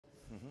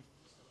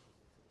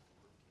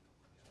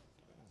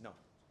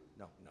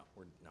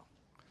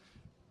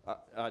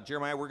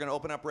Jeremiah, we're going to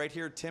open up right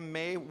here. Tim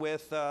May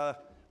with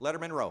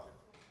Letterman Row.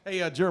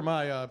 Hey,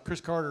 Jeremiah,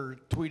 Chris Carter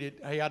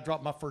tweeted, hey, I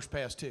dropped my first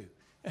pass too.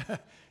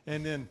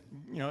 And then,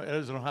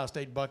 as an Ohio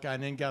State Buckeye,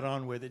 and then got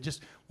on with it.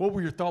 Just what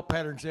were your thought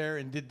patterns there,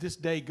 and did this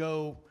day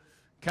go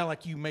kind of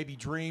like you maybe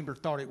dreamed or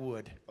thought it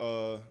would?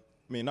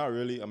 Not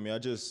really. I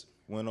just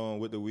went on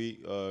with the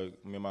week.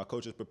 My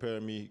coaches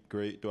prepared me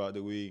great throughout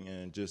the week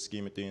and just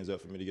scheming things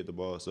up for me to get the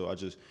ball. So I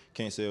just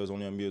can't say it was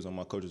only on me, it was on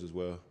my coaches as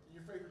well.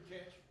 Your favorite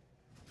catch?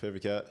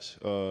 Favorite catch?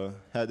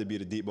 Had to be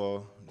the deep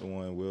ball, the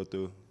one Will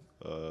threw.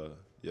 So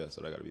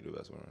that got to be the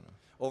best one right now.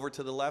 Over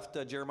to the left,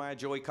 Jeremiah,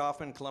 Joey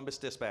Kaufman, Columbus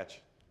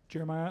Dispatch.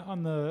 Jeremiah,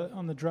 on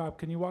the drop,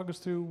 can you walk us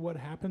through what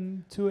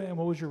happened to it and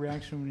what was your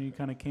reaction when you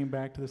kind of came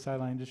back to the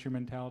sideline, just your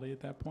mentality at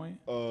that point?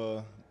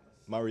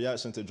 My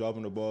reaction to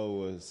dropping the ball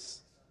was,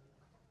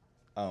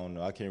 I don't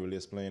know, I can't really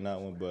explain that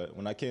one, but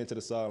when I came to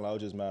the sideline, I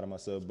was just mad at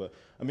myself. But,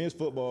 it's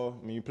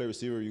football. You play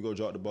receiver, you go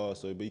drop the ball,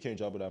 but you can't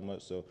drop it that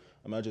much. So,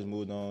 I just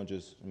moved on,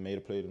 just made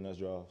a play the next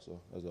drive,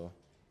 so that's all.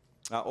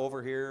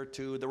 Over here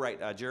to the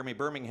right, Jeremy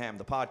Birmingham,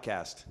 the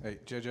podcast. Hey,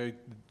 JJ,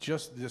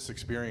 just this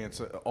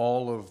experience,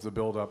 all of the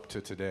build-up to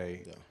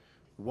today,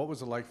 what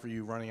was it like for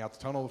you running out the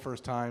tunnel the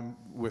first time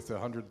with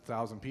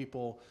 100,000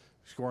 people,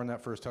 scoring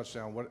that first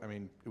touchdown?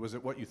 Was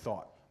it what you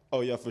thought?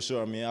 Oh, yeah, for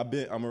sure.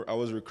 I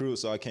was a recruit,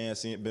 so I can't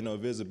been no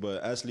visit,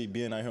 but actually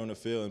being out here on the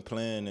field and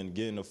playing and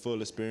getting the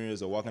full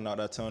experience of walking out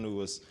that tunnel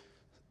was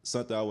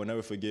something I would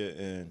never forget.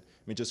 And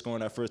just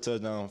scoring that first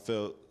touchdown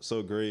felt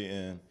so great,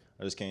 and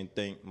I just can't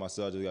thank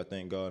myself. I just got to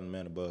thank God and the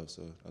man above,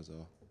 so that's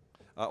all.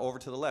 Over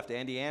to the left,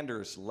 Andy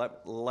Anders,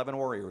 11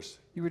 Warriors.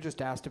 You were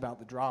just asked about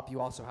the drop.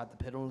 You also had the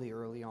penalty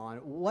early on.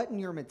 What in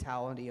your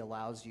mentality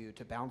allows you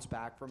to bounce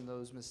back from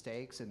those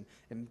mistakes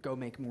and go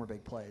make more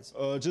big plays?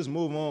 Just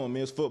move on.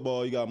 It's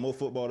football. You got more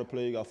football to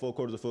play. You got 4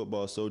 quarters of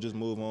football, so just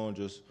move on.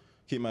 Just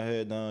keep my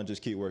head down.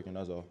 Just keep working.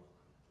 That's all.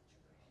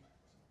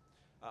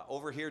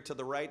 Over here to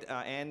the right,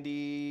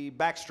 Andy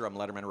Backstrom,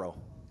 Letterman Row.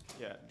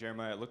 Yeah,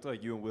 Jeremiah, it looked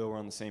like you and Will were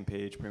on the same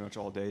page pretty much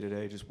all day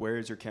today. Just where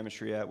is your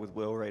chemistry at with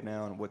Will right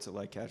now, and what's it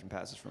like catching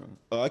passes from him?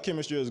 Our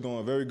chemistry is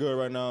going very good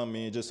right now.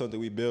 Just something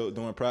we built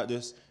during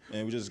practice,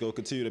 and we just go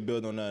continue to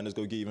build on that and just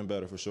go get even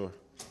better for sure.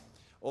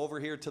 Over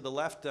here to the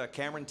left,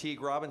 Cameron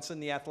Teague Robinson,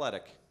 the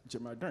Athletic.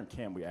 Jeremiah, during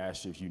camp, we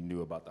asked you if you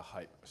knew about the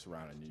hype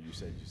surrounding you. You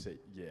said,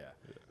 yeah.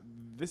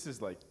 This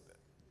is like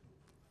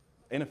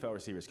NFL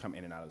receivers come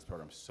in and out of this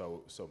program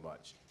so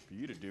much. For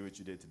you to do what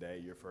you did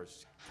today, your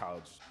first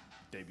college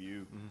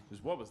debut,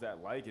 just what was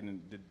that like,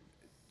 and did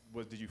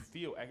you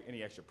feel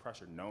any extra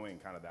pressure knowing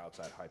kind of the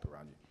outside hype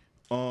around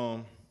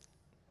you?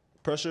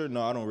 Pressure?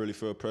 No, I don't really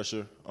feel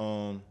pressure.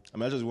 I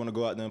just want to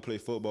go out there and play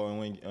football and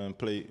win,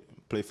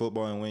 play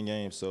football and win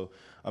games. So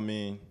I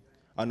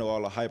know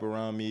all the hype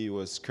around me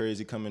was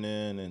crazy coming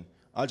in, and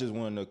I just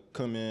wanted to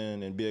come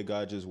in and be a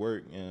guy, just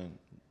work and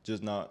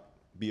just not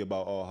be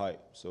about all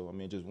hype. So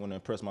just want to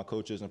impress my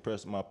coaches,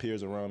 impress my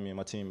peers around me and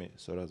my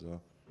teammates. So that's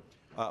all.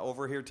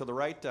 Over here to the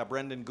right,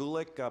 Brendan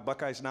Gulick,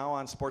 Buckeyes Now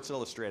on Sports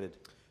Illustrated.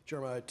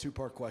 Jeremiah,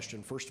 two-part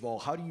question. First of all,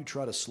 how do you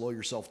try to slow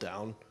yourself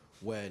down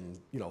when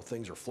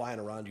things are flying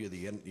around you,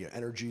 the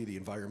energy, the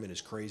environment is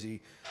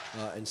crazy?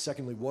 And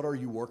secondly, what are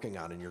you working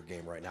on in your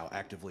game right now,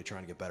 actively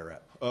trying to get better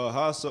at?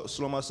 How I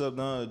slow myself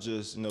down,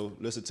 just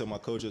listen to my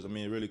coaches.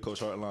 Really,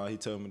 Coach Hartline, he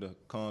told me to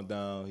calm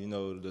down.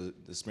 The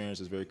experience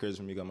is very crazy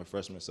for me. I'm a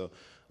freshman, so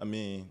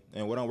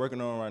and what I'm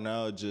working on right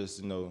now is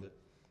just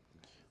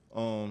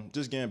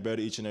just getting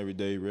better each and every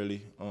day,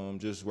 really.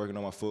 Just working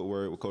on my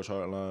footwork with Coach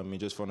Hartline.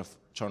 Just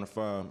trying to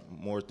find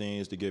more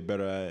things to get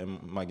better at in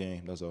my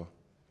game. That's all.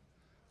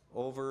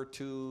 Over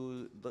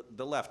to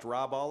the left,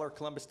 Rob Aller,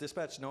 Columbus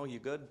Dispatch. No, you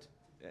good?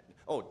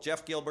 Oh,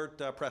 Jeff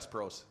Gilbert, Press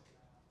Pros.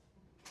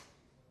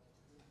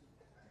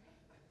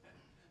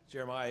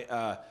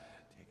 Jeremiah,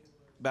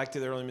 back to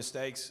the early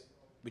mistakes,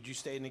 but you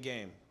stayed in the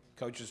game.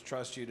 Coaches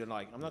trust you to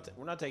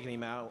we're not taking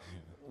him out.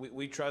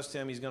 We trust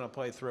him. He's going to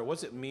play through.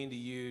 What's it mean to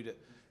you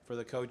for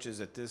the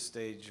coaches at this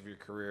stage of your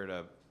career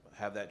to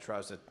have that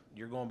trust that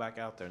you're going back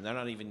out there and they're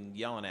not even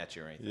yelling at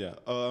you or anything? Yeah.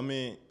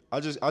 I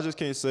just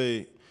can't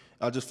say.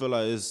 I just feel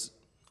like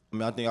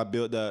I think I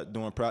built that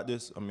during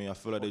practice. I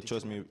feel like they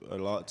trust me a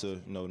lot to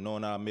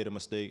knowing I made a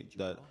mistake,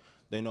 that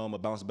they know I'm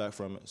gonna bounce back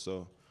from it.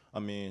 So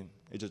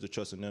it's just the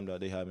trust in them that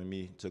they have in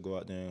me to go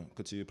out there and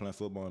continue playing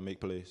football and make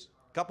plays.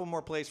 Couple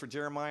more plays for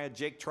Jeremiah.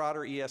 Jake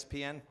Trotter,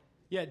 ESPN.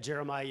 Yeah,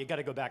 Jeremiah, you got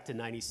to go back to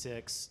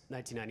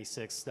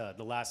 1996,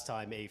 the last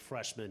time a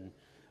freshman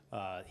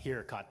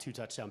here caught 2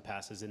 touchdown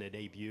passes in a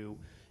debut.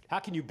 How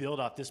can you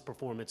build off this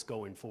performance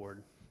going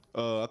forward?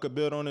 I could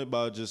build on it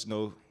by just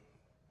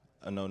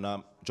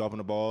not dropping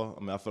the ball.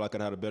 I feel like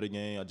I had a better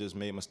game. I just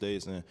made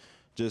mistakes and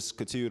just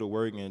continue to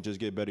work and just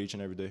get better each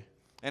and every day.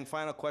 And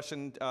final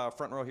question,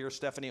 front row here,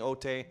 Stephanie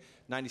Ote,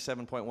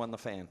 97.1 The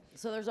Fan.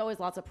 So there's always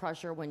lots of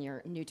pressure when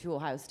you're new to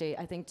Ohio State.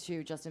 I think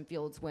to Justin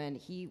Fields when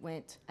he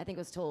went, I think it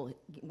was till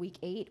week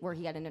 8 where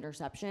he had an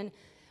interception.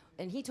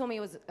 And he told me it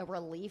was a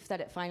relief that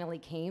it finally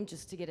came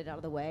just to get it out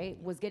of the way.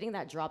 Was getting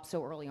that drop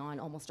so early on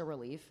almost a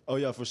relief? Oh,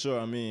 yeah, for sure.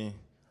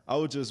 I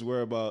was just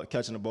worried about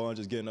catching the ball and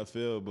just getting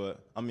upfield. But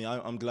I mean,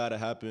 I'm glad it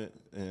happened,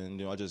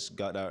 and I just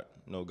got that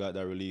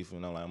relief,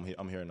 and I'm like,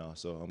 I'm here now,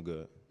 so I'm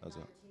good. That's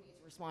all.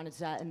 Teammates responded to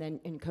that, and then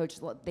coach,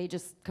 they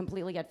just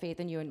completely had faith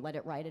in you and let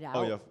it ride it out.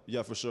 Oh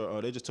yeah, for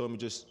sure. They just told me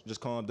just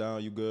calm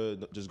down, you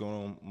good, just go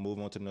on, move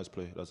on to the next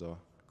play. That's all.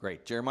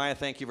 Great. Jeremiah,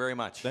 thank you very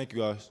much. Thank you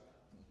guys.